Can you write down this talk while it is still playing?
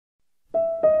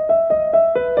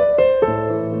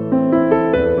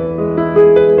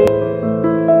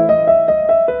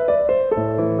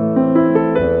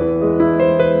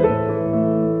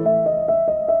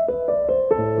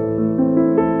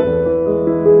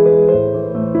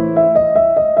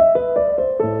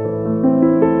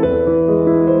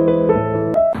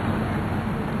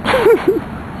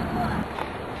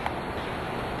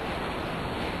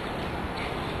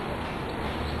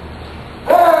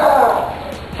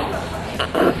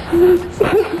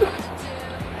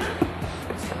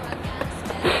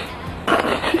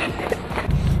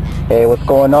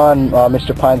going on,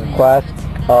 Mr. Pines' class?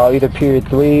 Either period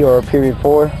 3 or period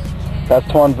 4. That's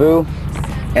Tuan Vu,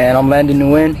 and I'm Landon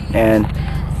Nguyen, and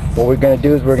what we're gonna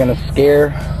do is we're gonna scare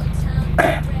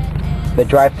the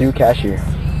drive-through cashier.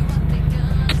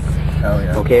 Oh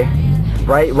yeah. Okay,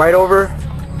 right over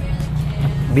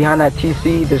behind that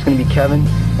TC, there's gonna be Kevin,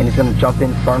 and he's gonna jump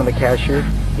in front of the cashier.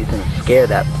 He's gonna scare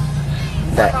that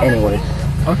anyways.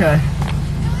 Okay.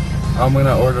 I'm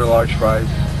gonna order large fries.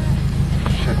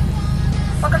 Shit.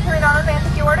 Welcome to McDonald's, and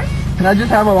take your order. Can I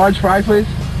just have a large fry, please?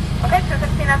 Okay,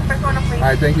 216 as the first order, please.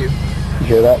 Alright, thank you. You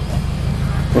hear that?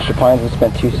 Mr. Pines has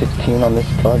spent $216 on this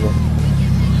project.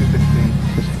 216.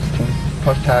 216.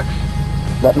 Plus tax.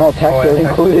 No tax Oh, is yeah,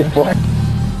 included. tax.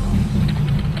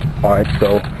 Alright,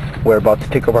 so we're about to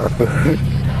pick up our food.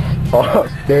 Oh,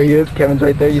 there he is. Kevin's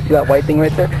right there. You see that white thing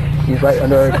right there? He's right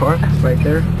under our car. Right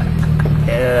there.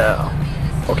 Yeah.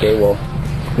 Okay, well,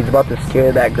 he's about to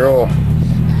scare that girl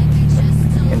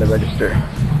in the register.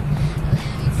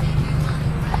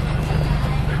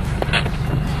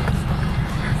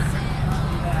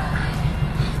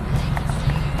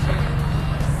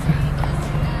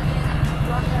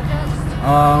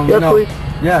 Yes, no. please.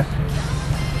 Yes.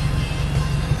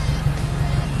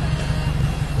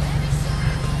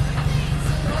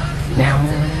 Now.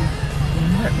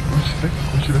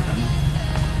 What should I do?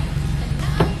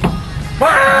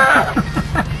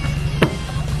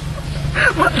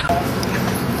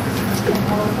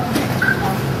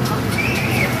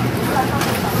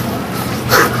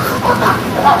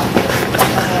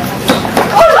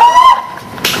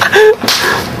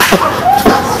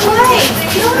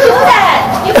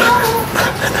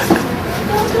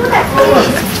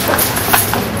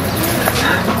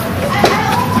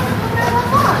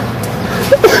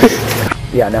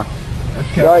 Yeah, no.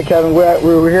 Alright, Kevin,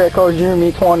 we're here at College Junior,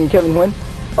 me, Tuan, and Kevin Nguyen.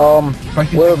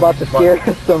 We're about to scare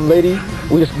some lady.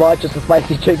 We just bought just a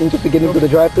spicy chicken just to get into the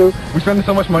drive-thru. We're spending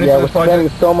so much money for for this project. Yeah, we're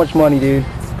spending so much money, dude.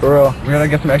 For real. We gotta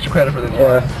get some extra credit for this.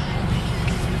 Yeah.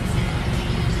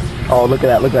 Oh, look at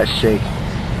that shake.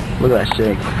 Look at that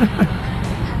shake.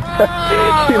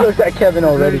 She looks at Kevin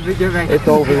already. It's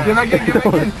over.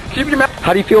 Keep your mouth.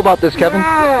 How do you feel about this, Kevin?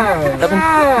 Kevin?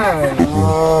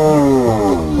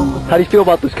 How do you feel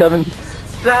about this, Kevin?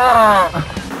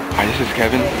 Hi, this is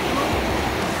Kevin.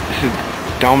 This is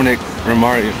Dominic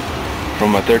Romario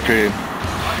from my 3rd period.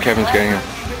 Kevin's getting him.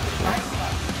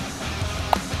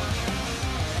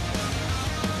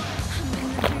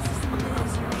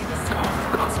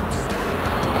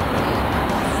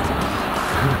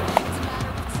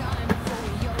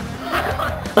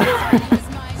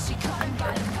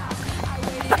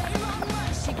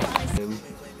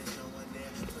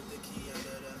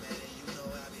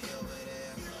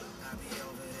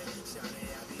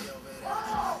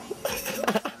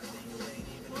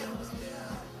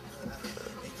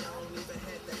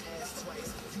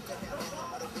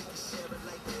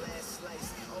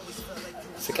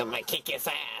 So I might kick his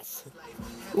ass.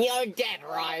 You're dead,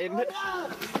 Ryan. Alright,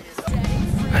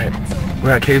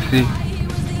 we're at KFC.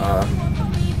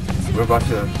 We're about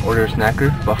to order a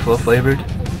snacker, buffalo flavored,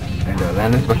 and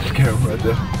Landon's about to scare him right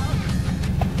there.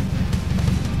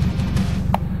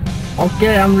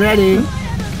 Okay, I'm ready.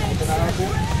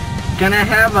 Can I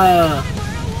have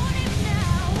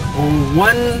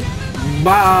one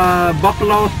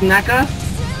buffalo snacker?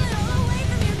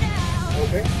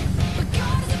 Okay.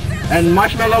 And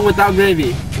marshmallow without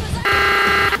gravy.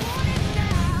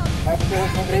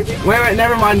 Wait,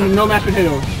 never mind. No mashed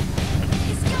potatoes.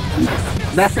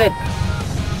 That's it.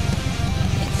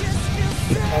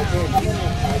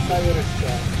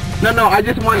 No, I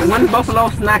just want one buffalo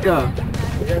snacker.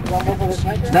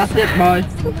 That's it, boy.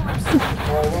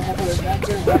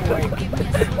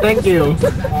 Thank you.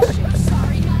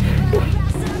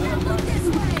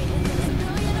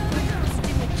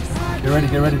 Get ready,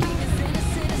 get ready.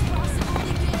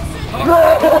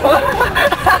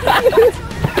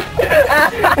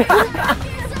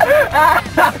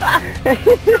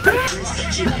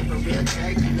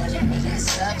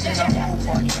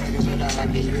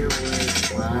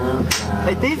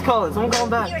 Hey, these callers, someone call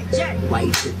them back. Why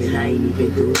you tripping? I ain't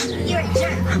even doing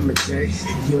nothing. I'm a jerk.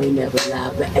 You ain't never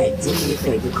lied, but act. Do me a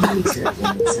favor, call me Chuck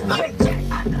one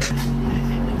time.